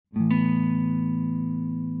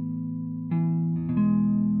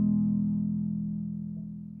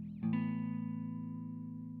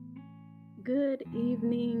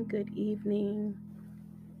Good evening.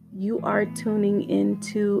 You are tuning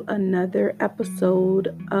into another episode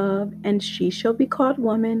of And She Shall Be Called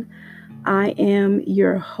Woman. I am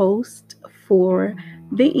your host for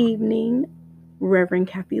the evening, Reverend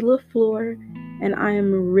Kathy LaFleur, and I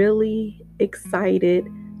am really excited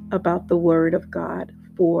about the Word of God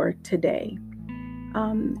for today.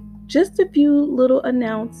 Just a few little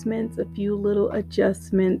announcements, a few little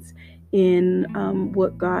adjustments in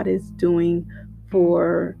what God is doing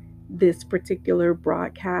for this particular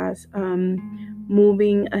broadcast.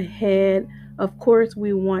 Moving ahead, of course,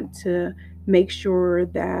 we want to make sure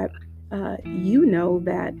that you know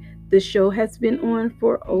that the show has been on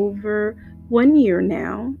for over 1 year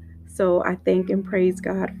now. So I thank and praise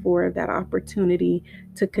God for that opportunity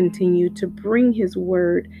to continue to bring His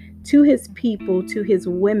word to His people, to His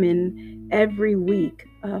women every week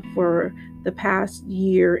for the past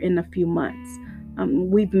year and a few months.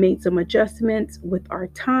 We've made some adjustments with our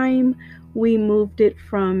time. We moved it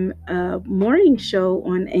from a morning show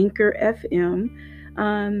on Anchor FM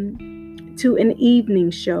to an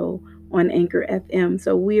evening show on Anchor FM.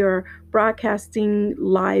 So we are broadcasting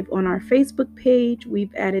live on our Facebook page.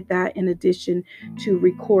 We've added that in addition to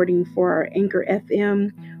recording for our Anchor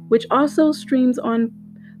FM, which also streams on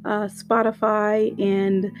Spotify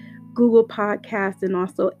and Google Podcasts, and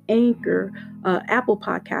also Anchor, Apple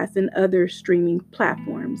Podcasts, and other streaming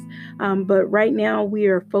platforms. But right now we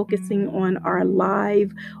are focusing on our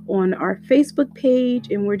live on our Facebook page,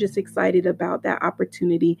 and we're just excited about that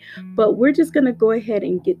opportunity. But we're just going to go ahead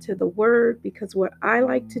and get to the word, because what I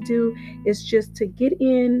like to do is just to get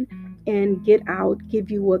in and get out, give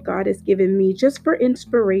you what God has given me just for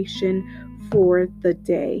inspiration for the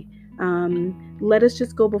day. Let us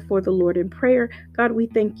just go before the Lord in prayer. God, we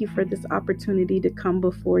thank you for this opportunity to come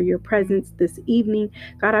before your presence this evening.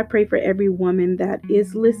 God, I pray for every woman that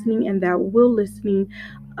is listening and that will listening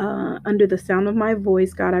under the sound of my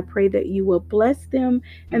voice. God, I pray that you will bless them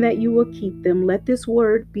and that you will keep them. Let this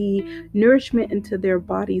word be nourishment into their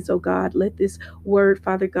bodies, oh God. Let this word,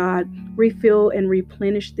 Father God, refill and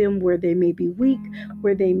replenish them where they may be weak,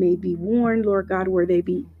 where they may be worn, Lord God, where they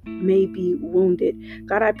may be wounded.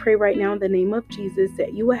 God, I pray right now in the name of Jesus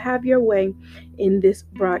that you will have your way in this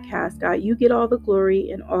broadcast. God, you get all the glory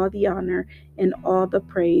and all the honor and all the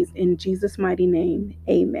praise in Jesus' mighty name.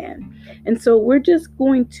 Amen. And so we're just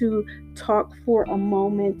going to talk for a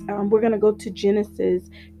moment. We're going to go to Genesis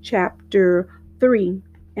chapter 3,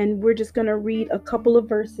 and we're just going to read a couple of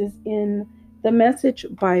verses in the Message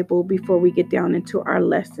Bible before we get down into our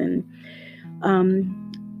lesson.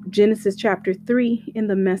 Genesis chapter 3 in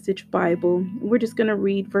the Message Bible. We're just going to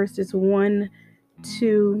read verses 1,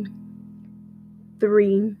 2,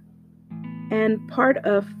 3, and part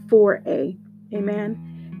of 4a.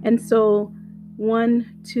 Amen. And so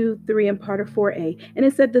 1, 2, 3, and part of 4a. And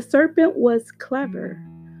it said, the serpent was clever,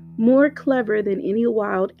 more clever than any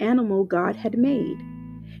wild animal God had made.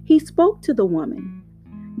 He spoke to the woman.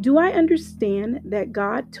 Do I understand that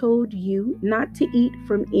God told you not to eat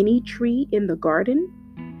from any tree in the garden?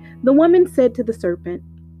 The woman said to the serpent,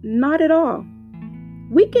 not at all.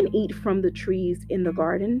 We can eat from the trees in the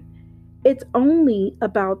garden. It's only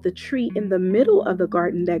about the tree in the middle of the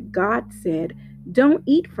garden that God said, don't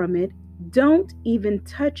eat from it, don't even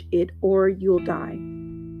touch it, or you'll die.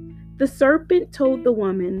 The serpent told the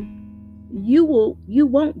woman, you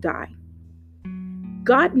won't die.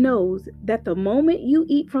 God knows that the moment you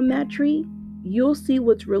eat from that tree, you'll see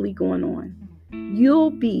what's really going on.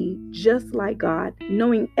 You'll be just like God,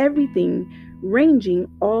 knowing everything, ranging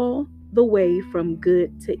all the way from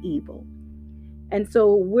good to evil. And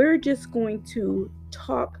so we're just going to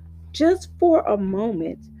talk just for a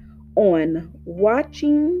moment on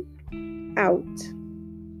watching out.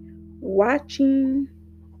 Watching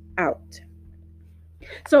out.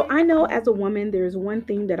 So I know as a woman, there's one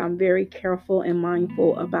thing that I'm very careful and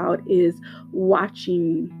mindful about is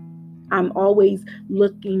watching. I'm always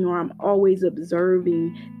looking, or I'm always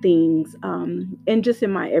observing things, and just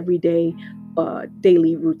in my everyday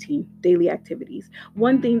daily routine, daily activities.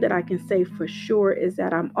 One thing that I can say for sure is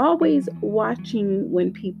that I'm always watching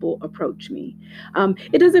when people approach me.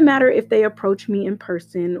 It doesn't matter if they approach me in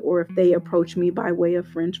person or if they approach me by way of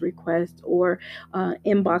friend's request or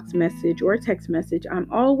inbox message or text message.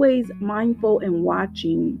 I'm always mindful and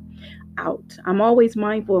watching out. I'm always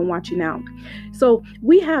mindful and watching out. So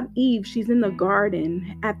we have Eve. She's in the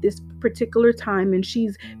garden at this particular time, and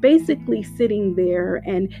she's basically sitting there,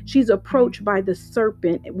 and she's approached by the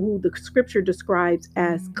serpent, who the scripture describes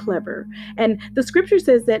as clever. And the scripture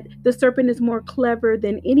says that the serpent is more clever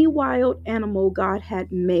than any wild animal God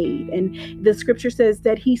had made. And the scripture says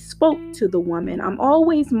that he spoke to the woman. I'm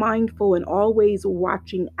always mindful and always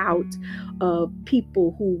watching out of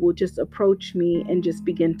people who will just approach me and just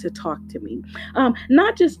begin to talk to me.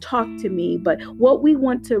 Not just talk to me, but what we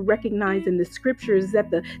want to recognize in the scriptures is that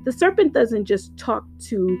the serpent doesn't just talk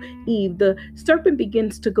to Eve. The serpent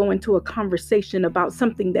begins to go into a conversation about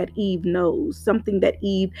something that Eve knows, something that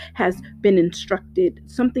Eve has been instructed,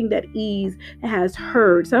 something that Eve has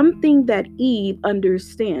heard, something that Eve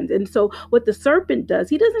understands. And so what the serpent does,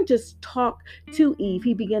 he doesn't just talk to Eve,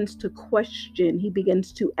 he begins to question, he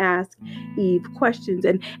begins to ask Eve questions.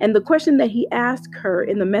 And the question that he asked her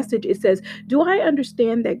in the message, it says, do I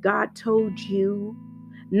understand that God told you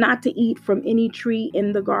not to eat from any tree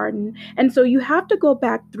in the garden? And so you have to go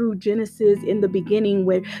back through Genesis in the beginning,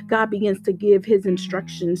 where God begins to give his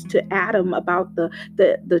instructions to Adam about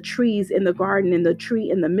the trees in the garden and the tree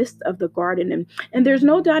in the midst of the garden. And there's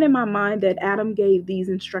no doubt in my mind that Adam gave these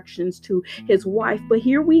instructions to his wife. But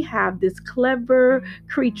here we have this clever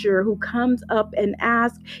creature who comes up and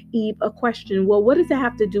asks Eve a question. Well, what does it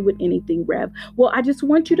have to do with anything, Rev? Well, I just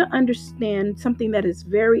want you to understand something that is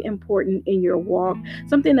very important in your walk,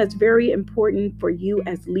 something that's very important for you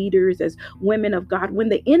as leaders, as women of God. When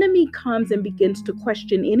the enemy comes and begins to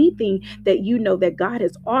question anything that you know that God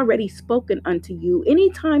has already spoken unto you,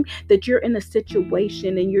 anytime that you're in a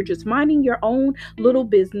situation and you're just minding your own little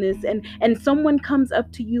business, and someone comes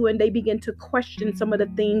up to you and they begin to question some of the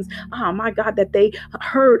things, oh my God, that they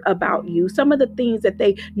heard about you, some of the things that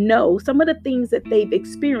they know, some of the things that they've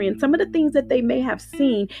experienced, some of the things that they may have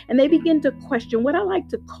seen, and they begin to question. What I like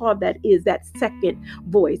to call that is that second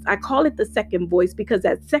voice. I call it the second voice because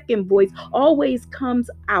that second voice always comes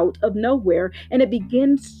out of nowhere, and it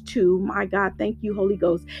begins to, my God, thank you, Holy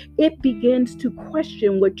Ghost, it begins to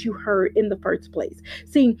question what you heard in the first place.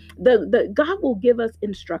 See, the God will give us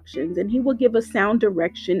instructions, and he will give us sound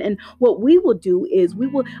direction, and what we will do is we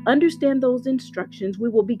will understand those instructions, we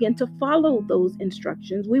will begin to follow those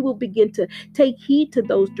instructions, we will begin to take heed to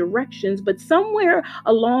those directions. But somewhere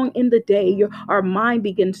along in the day, our mind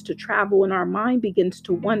begins to travel, and our mind begins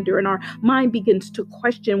to wonder, and our mind begins to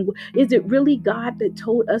question, is it really God that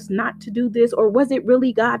told us not to do this? Or was it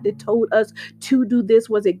really God that told us to do this?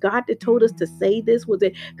 Was it God that told us to say this? Was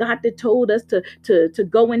it God that told us to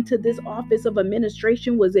go into this office of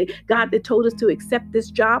administration? Was it God that told us to accept this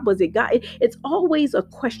job? Was it God? It's always a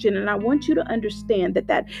question. And I want you to understand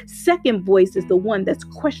that second voice is the one that's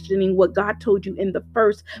questioning what God told you in the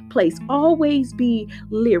first place. Always be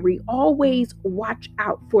leery. Always watch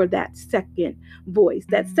out for that second voice.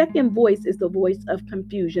 That second voice is the voice of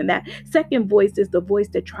confusion. That second voice is the voice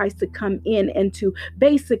that tries to come in and to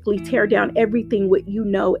basically tear down everything what you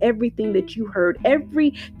know, everything that you heard,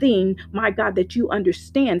 everything, my God, that you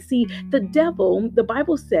understand. See, the devil, the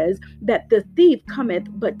Bible says that the thief cometh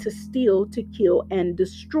but to steal, to kill, and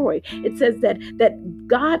destroy. It says that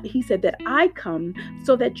God, he said that I come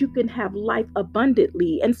so that you can have life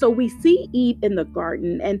abundantly. And so we see Eve in the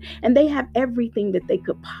garden, and they have everything that they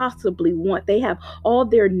could possibly want. They have all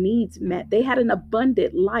their needs met. They had an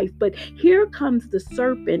abundant life. But here comes the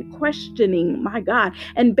serpent questioning, my God,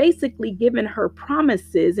 and basically giving her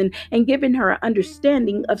promises and giving her an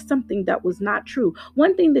understanding of something that was not true.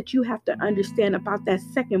 One thing that you have to understand about that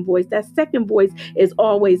second voice is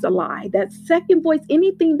always a lie. That second voice,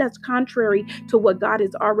 anything that's contrary to what God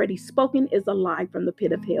has already spoken, is a lie from the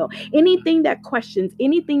pit of hell. Anything that questions,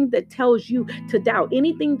 anything that tells you to doubt,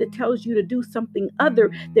 anything that tells you to do something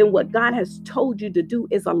other than what God has told you to do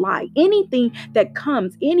is a lie. Anything that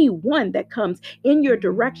comes, anyone that comes in your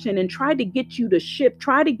direction and try to get you to shift,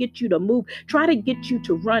 try to get you to move, try to get you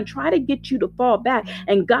to run, try to get you to fall back,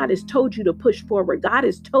 and God has told you to push forward. God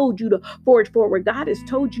has told you to forge forward. God has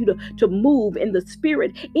told you to move in the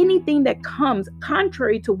spirit. Anything that comes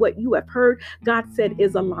contrary to what you have heard, God said,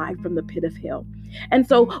 is a lie from the pit of hell. And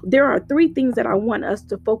so there are three things that I want us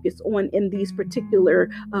to focus on in these particular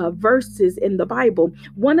verses in the Bible.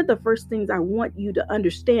 One of the first things I want you to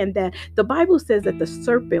understand, that the Bible says that the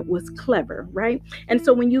serpent was clever, right? And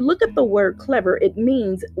so when you look at the word clever, it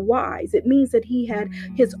means wise. It means that he had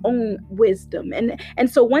his own wisdom. And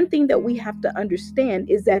so one thing that we have to understand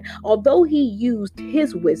is that although he used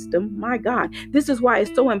his wisdom, my God, this is why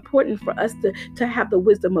it's so important for us to have the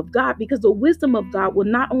wisdom of God, because the wisdom of God will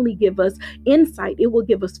not only give us insight, insight. It will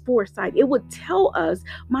give us foresight. It will tell us,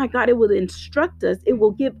 my God, it will instruct us. It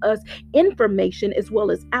will give us information as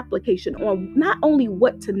well as application on not only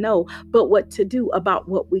what to know, but what to do about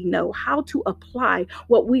what we know, how to apply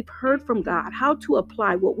what we've heard from God, how to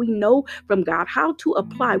apply what we know from God, how to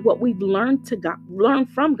apply what we've learned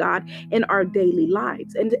from God in our daily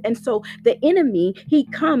lives. And so the enemy, he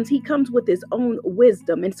comes with his own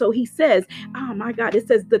wisdom. And so he says, oh my God, it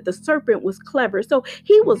says that the serpent was clever. So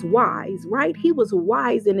he was wise, right? He was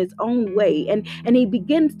wise in his own way. And he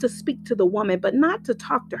begins to speak to the woman, but not to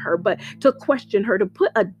talk to her, but to question her, to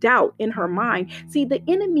put a doubt in her mind. See, the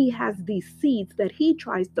enemy has these seeds that he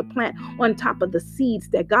tries to plant on top of the seeds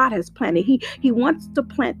that God has planted. He wants to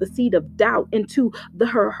plant the seed of doubt into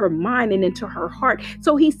her mind and into her heart.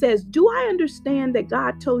 So he says, do I understand that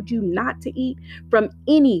God told you not to eat from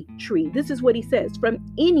any tree? This is what he says, from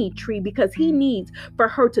any tree, because he needs for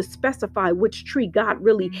her to specify which tree God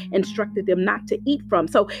really instructed them not to eat from.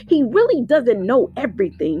 So he really doesn't know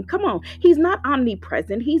everything. Come on. He's not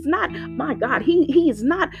omnipresent. He's not, my God, he's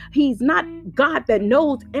not God that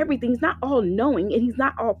knows everything. He's not all knowing and he's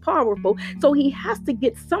not all powerful. So he has to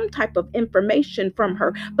get some type of information from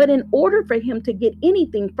her. But in order for him to get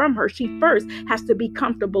anything from her, she first has to be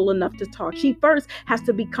comfortable enough to talk. She first has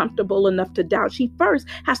to be comfortable enough to doubt. She first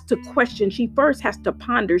has to question. She first has to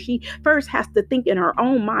ponder. She first has to think in her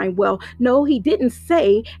own mind, well, no, he didn't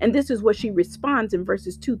say. And this is what she responds in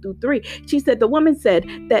verses 2-3. She said, the woman said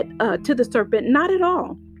that to the serpent, not at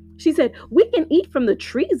all. She said, we can eat from the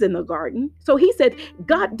trees in the garden. So he said,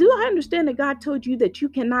 God, do I understand that God told you that you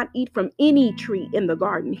cannot eat from any tree in the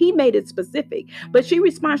garden? He made it specific. But she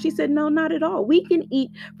responds, she said, no, not at all. We can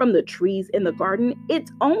eat from the trees in the garden.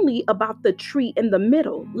 It's only about the tree in the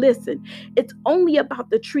middle. Listen, it's only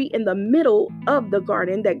about the tree in the middle of the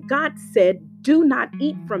garden that God said, do not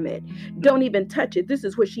eat from it. Don't even touch it. This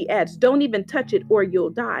is what she adds. Don't even touch it or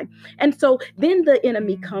you'll die. And so then the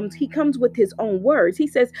enemy comes. He comes with his own words. He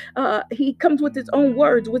says, he comes with his own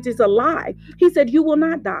words, which is a lie. He said, you will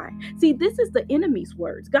not die. See, this is the enemy's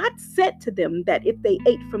words. God said to them that if they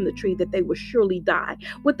ate from the tree, that they would surely die.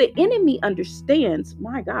 What the enemy understands,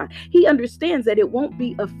 my God, he understands that it won't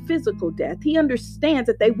be a physical death. He understands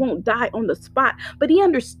that they won't die on the spot, but he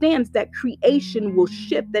understands that creation will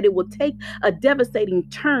shift, that it will take a devastating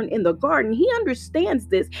turn in the garden. He understands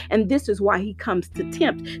this, and this is why he comes to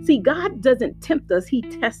tempt. See, God doesn't tempt us, he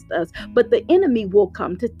tests us, but the enemy will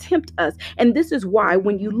come to tempt us. And this is why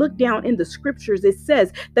when you look down in the scriptures, it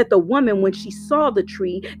says that the woman, when she saw the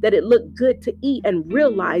tree, that it looked good to eat and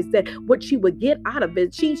realized that what she would get out of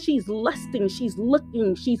it, she's lusting, she's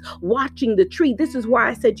looking, she's watching the tree. This is why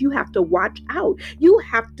I said you have to watch out. You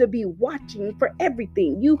have to be watching for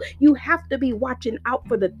everything. You have to be watching out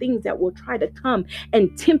for the things that will try to come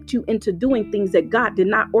and tempt you into doing things that God did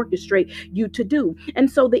not orchestrate you to do. And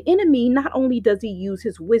so the enemy, not only does he use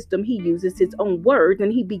his wisdom, he uses his own words,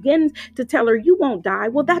 and he begins to tell her, you won't die.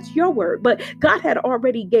 Well, that's your word. But God had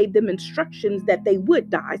already gave them instructions that they would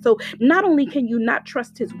die. So not only can you not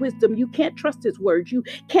trust his wisdom, you can't trust his words. You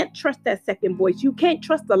can't trust that second voice. You can't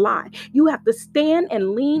trust the lie. You have to stand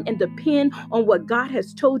and lean and depend on what God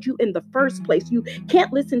has told you in the first place. You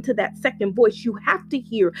can't listen to that second voice. You have to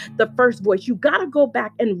hear the first voice. You got to go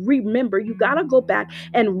back and remember. You got to go back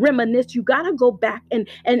and reminisce. You got to go back and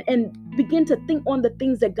begin to think on the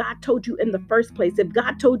things that God told you in the first place. If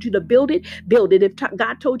God told you to build it, build it. If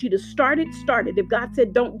God told you to start it, start it. If God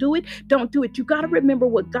said don't do it, don't do it. You got to remember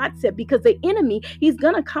what God said, because the enemy, he's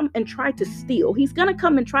going to come and try to steal. He's going to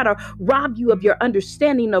come and try to rob you of your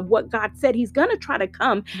understanding of what God said. He's going to try to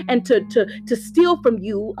come and to steal from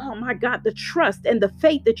you, oh my God, the trust and the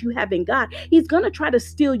faith that you have in God. He's going to try to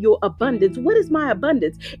steal your abundance. What is my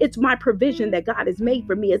abundance? It's my provision that God has made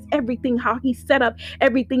for me. It's everything, how he set up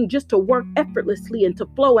everything just to work effortlessly and to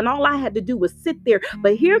flow. And all I had to do was sit there.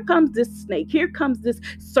 But here comes this snake. Here comes this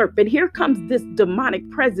serpent. Here comes this demonic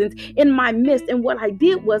presence in my midst. And what I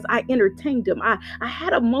did was I entertained him. I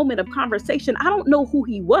had a moment of conversation. I don't know who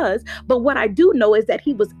he was, but what I do know is that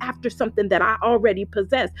he was after something that I already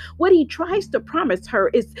possessed. What he tries to promise her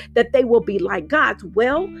is that they will be like gods.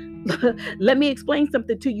 Well, let me explain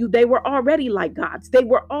something to you. They were already like gods. They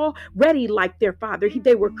were already like their father.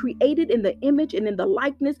 They were created in the image and in the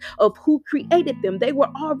likeness of of who created them. They were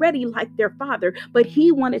already like their father, but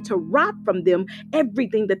he wanted to rob from them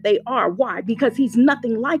everything that they are. Why? Because he's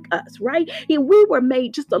nothing like us, right? We were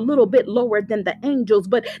made just a little bit lower than the angels,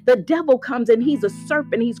 but the devil comes and he's a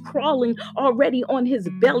serpent. He's crawling already on his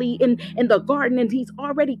belly in the garden, and he's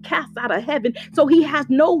already cast out of heaven. So he has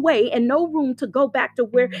no way and no room to go back to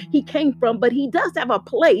where he came from, but he does have a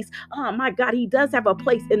place. Oh my God, he does have a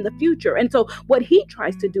place in the future. And so what he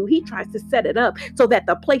tries to do, he tries to set it up so that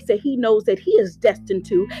the place that he knows that he is destined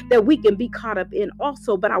to, that we can be caught up in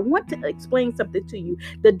also. But I want to explain something to you.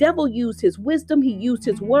 The devil used his wisdom, he used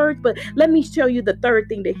his words, but let me show you the third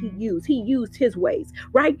thing that he used. He used his ways,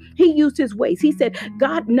 right? He used his ways. He said,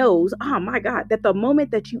 God knows, oh my God, that the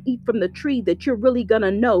moment that you eat from the tree, that you're really going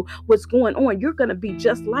to know what's going on. You're going to be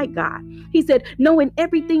just like God. He said, knowing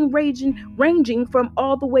everything ranging from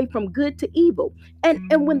all the way from good to evil. And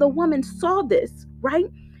when the woman saw this, right?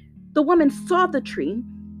 The woman saw the tree,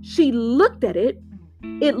 she looked at it,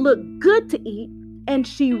 it looked good to eat, and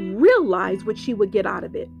she realized what she would get out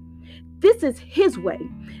of it. This is his way.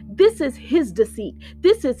 This is his deceit.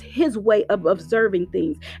 This is his way of observing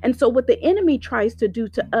things. And so what the enemy tries to do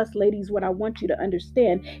to us, ladies, what I want you to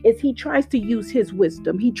understand is he tries to use his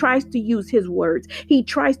wisdom. He tries to use his words. He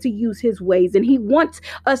tries to use his ways. And he wants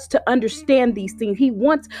us to understand these things. He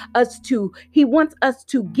wants us to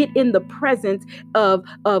get in the presence of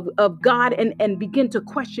God and begin to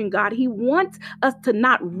question God. He wants us to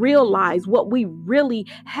not realize what we really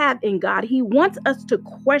have in God. He wants us to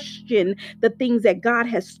question the things that God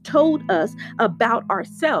has told us about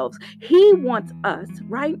ourselves. He wants us,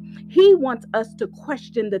 right? He wants us to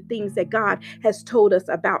question the things that God has told us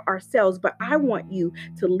about ourselves. But I want you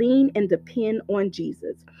to lean and depend on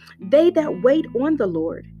Jesus. They that wait on the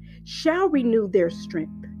Lord shall renew their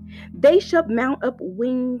strength. They shall mount up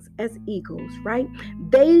wings as eagles, right?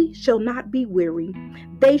 They shall not be weary.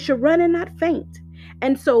 They shall run and not faint.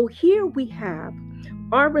 And so here we have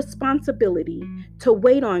our responsibility to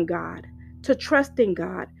wait on God, to trust in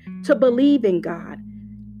God, to believe in God,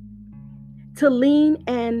 to lean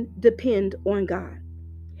and depend on God.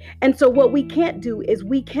 And so what we can't do is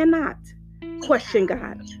we cannot question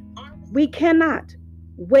God. We cannot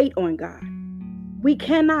wait on God. We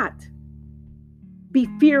cannot be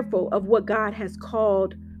fearful of what God has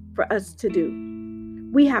called for us to do.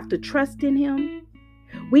 We have to trust in Him.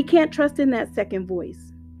 We can't trust in that second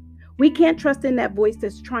voice. We can't trust in that voice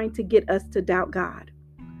that's trying to get us to doubt God.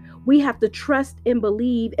 We have to trust and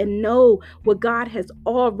believe and know what God has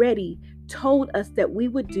already told us that we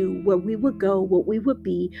would do, where we would go, what we would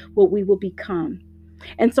be, what we will become.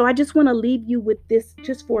 And so I just want to leave you with this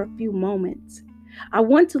just for a few moments. I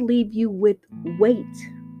want to leave you with wait.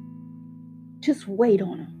 Just wait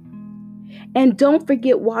on Him. And don't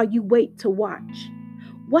forget while you wait to watch.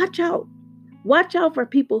 Watch out. Watch out for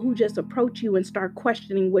people who just approach you and start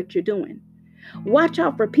questioning what you're doing. Watch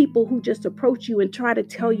out for people who just approach you and try to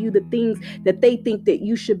tell you the things that they think that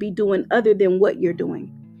you should be doing other than what you're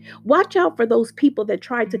doing. Watch out for those people that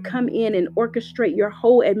try to come in and orchestrate your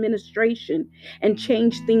whole administration and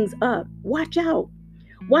change things up. Watch out.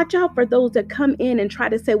 Watch out for those that come in and try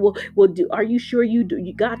to say, are you sure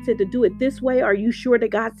God said to do it this way? Are you sure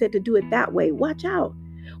that God said to do it that way? Watch out.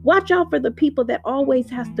 Watch out for the people that always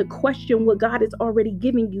has to question what God is already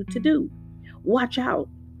giving you to do. Watch out.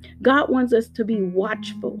 God wants us to be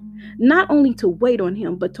watchful, not only to wait on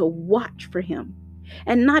Him, but to watch for Him.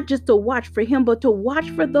 And not just to watch for Him, but to watch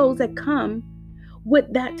for those that come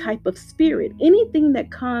with that type of spirit. Anything that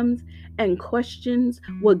comes and questions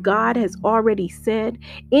what God has already said,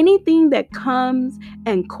 anything that comes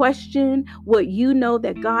and question what you know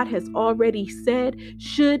that God has already said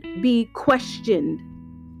should be questioned.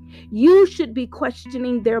 You should be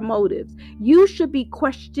questioning their motives. You should be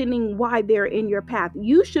questioning why they're in your path.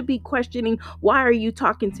 You should be questioning, why are you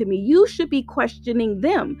talking to me? You should be questioning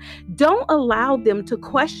them. Don't allow them to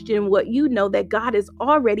question what you know that God has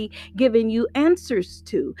already given you answers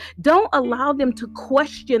to. Don't allow them to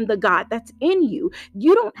question the God that's in you.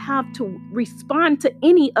 You don't have to respond to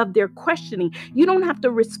any of their questioning. You don't have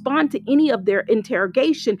to respond to any of their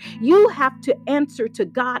interrogation. You have to answer to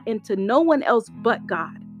God and to no one else but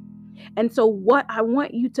God. And so what I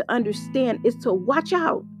want you to understand is to watch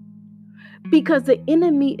out, because the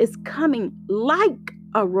enemy is coming like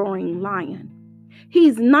a roaring lion.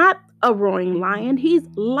 He's not a roaring lion. He's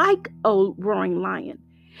like a roaring lion.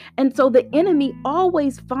 And so the enemy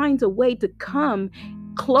always finds a way to come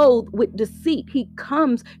clothed with deceit. He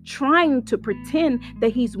comes trying to pretend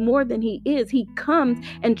that he's more than he is. He comes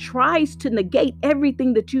and tries to negate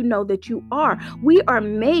everything that you know that you are. We are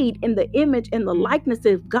made in the image and the likeness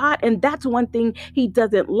of God, and that's one thing he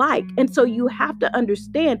doesn't like. And so you have to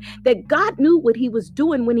understand that God knew what he was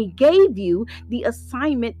doing when he gave you the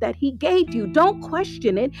assignment that he gave you. Don't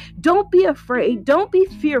question it. Don't be afraid. Don't be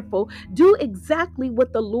fearful. Do exactly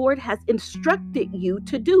what the Lord has instructed you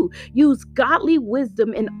to do. Use godly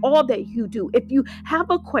wisdom in all that you do. If you have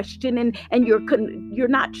a question and you're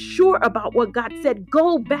not sure about what God said,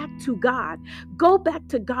 go back to God. Go back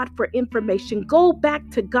to God for information. Go back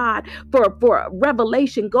to God for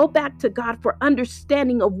revelation. Go back to God for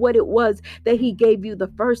understanding of what it was that he gave you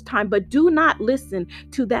the first time. But do not listen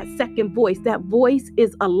to that second voice. That voice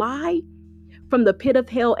is a lie from the pit of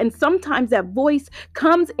hell. And sometimes that voice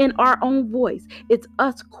comes in our own voice. It's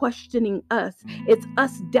us questioning us. It's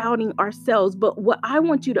us doubting ourselves. But what I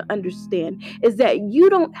want you to understand is that you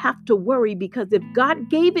don't have to worry, because if God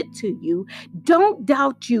gave it to you, don't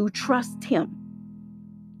doubt you, trust him.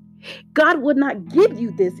 God would not give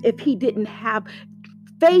you this if he didn't have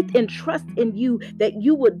faith and trust in you, that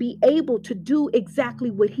you would be able to do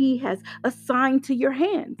exactly what he has assigned to your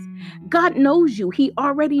hands. God knows you. He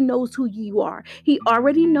already knows who you are. He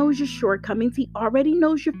already knows your shortcomings. He already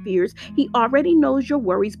knows your fears. He already knows your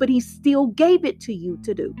worries, but he still gave it to you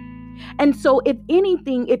to do. And so if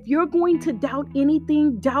anything, if you're going to doubt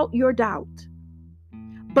anything, doubt your doubt,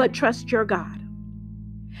 but trust your God.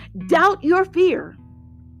 Doubt your fear,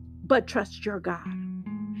 but trust your God.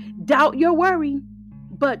 Doubt your worry,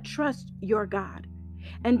 but trust your God.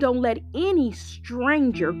 And don't let any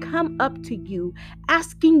stranger come up to you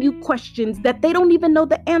asking you questions that they don't even know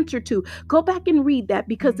the answer to. Go back and read that,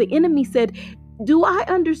 because the enemy said, do I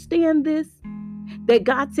understand this? That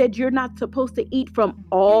God said you're not supposed to eat from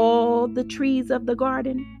all the trees of the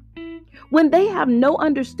garden. When they have no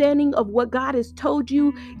understanding of what God has told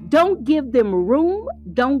you, don't give them room.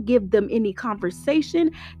 Don't give them any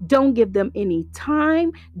conversation. Don't give them any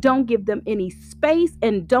time. Don't give them any space,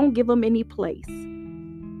 and don't give them any place.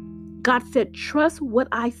 God said, trust what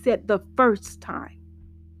I said the first time,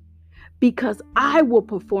 because I will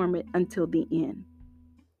perform it until the end.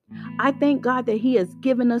 I thank God that he has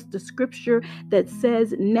given us the scripture that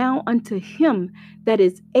says, now unto him that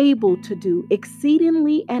is able to do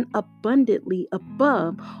exceedingly and abundantly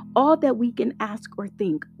above all that we can ask or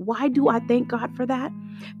think. Why do I thank God for that?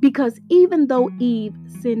 Because even though Eve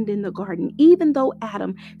sinned in the garden, even though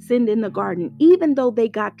Adam sinned in the garden, even though they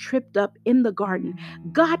got tripped up in the garden,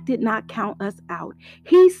 God did not count us out.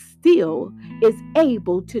 He still is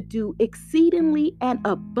able to do exceedingly and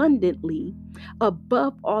abundantly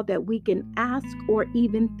above all that we can ask or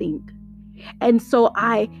even think. And so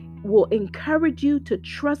I will encourage you to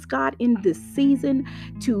trust God in this season,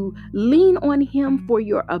 to lean on him for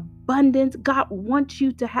your abundance. God wants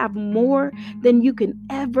you to have more than you can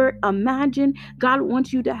ever imagine. God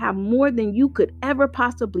wants you to have more than you could ever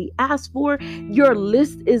possibly ask for. Your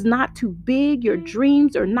list is not too big. Your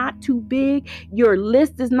dreams are not too big. Your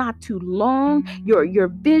list is not too long. Your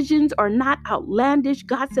visions are not outlandish.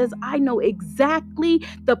 God says, I know exactly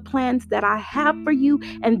the plans that I have for you,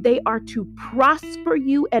 and they are to prosper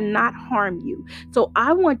you and not harm you. So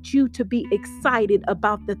I want you to be excited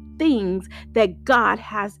about the things that God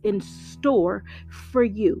has in store for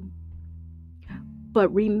you.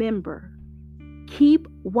 But remember, keep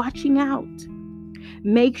watching out.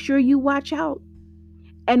 Make sure you watch out.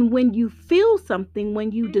 And when you feel something,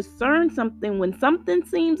 when you discern something, when something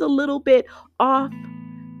seems a little bit off,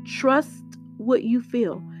 trust what you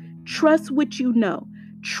feel. Trust what you know.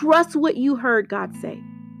 Trust what you heard God say.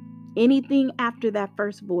 Anything after that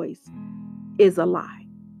first voice is a lie.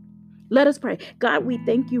 Let us pray. God, we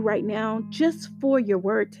thank you right now just for your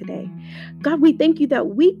word today. God, we thank you that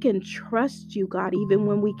we can trust you, God, even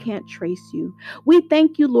when we can't trace you. We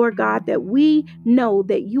thank you, Lord God, that we know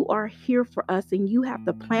that you are here for us and you have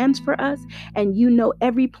the plans for us, and you know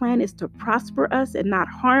every plan is to prosper us and not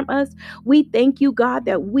harm us. We thank you, God,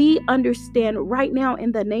 that we understand right now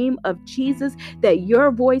in the name of Jesus that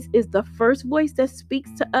your voice is the first voice that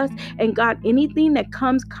speaks to us. And God, anything that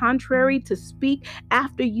comes contrary to speak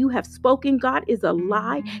after you have spoken, God, is a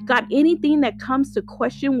lie. God, anything that comes to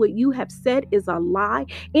question what you have said is a lie.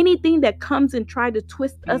 Anything that comes and try to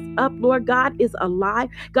twist us up, Lord God, is a lie.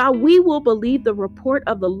 God, we will believe the report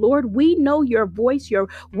of the Lord. We know your voice. Your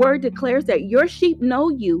word declares that your sheep know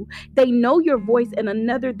you. They know your voice, and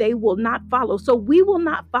another they will not follow. So we will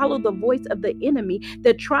not follow the voice of the enemy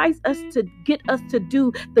that tries us to get us to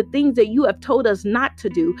do the things that you have told us not to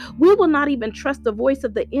do. We will not even trust the voice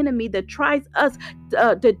of the enemy that tries us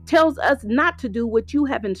to tell tells us not to do what you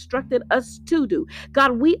have instructed us to do.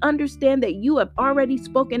 God, we understand that you have already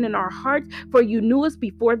spoken in our hearts, for you knew us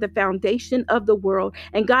before the foundation of the world.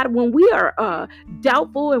 And God, when we are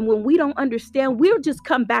doubtful and when we don't understand, we'll just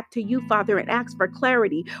come back to you, Father, and ask for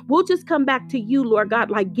clarity. We'll just come back to you, Lord God,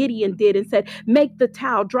 like Gideon did and said, make the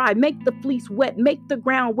towel dry, make the fleece wet, make the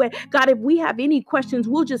ground wet. God, if we have any questions,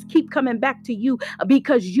 we'll just keep coming back to you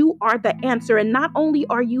because you are the answer. And not only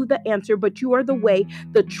are you the answer, but you are the way,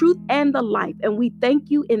 the truth, and the life. And we thank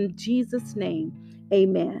you in Jesus' name.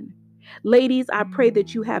 Amen. Ladies, I pray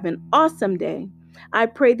that you have an awesome day. I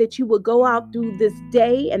pray that you will go out through this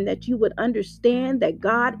day and that you would understand that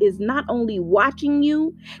God is not only watching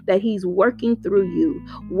you, that he's working through you.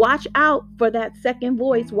 Watch out for that second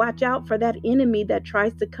voice. Watch out for that enemy that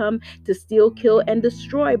tries to come to steal, kill, and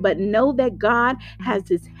destroy. But know that God has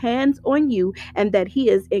his hands on you and that he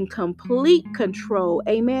is in complete control.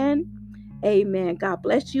 Amen. Amen. God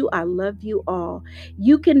bless you. I love you all.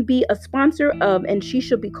 You can be a sponsor of And She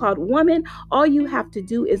Shall Be Called Woman. All you have to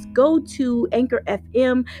do is go to Anchor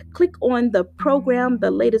FM, click on the program,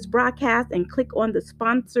 the latest broadcast, and click on the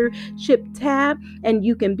sponsorship tab, and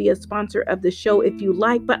you can be a sponsor of the show if you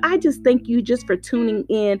like. But I just thank you just for tuning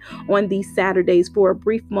in on these Saturdays for a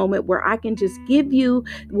brief moment where I can just give you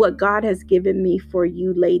what God has given me for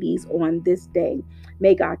you ladies on this day.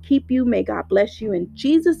 May God keep you. May God bless you in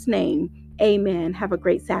Jesus' name. Amen. Have a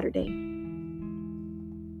great Saturday.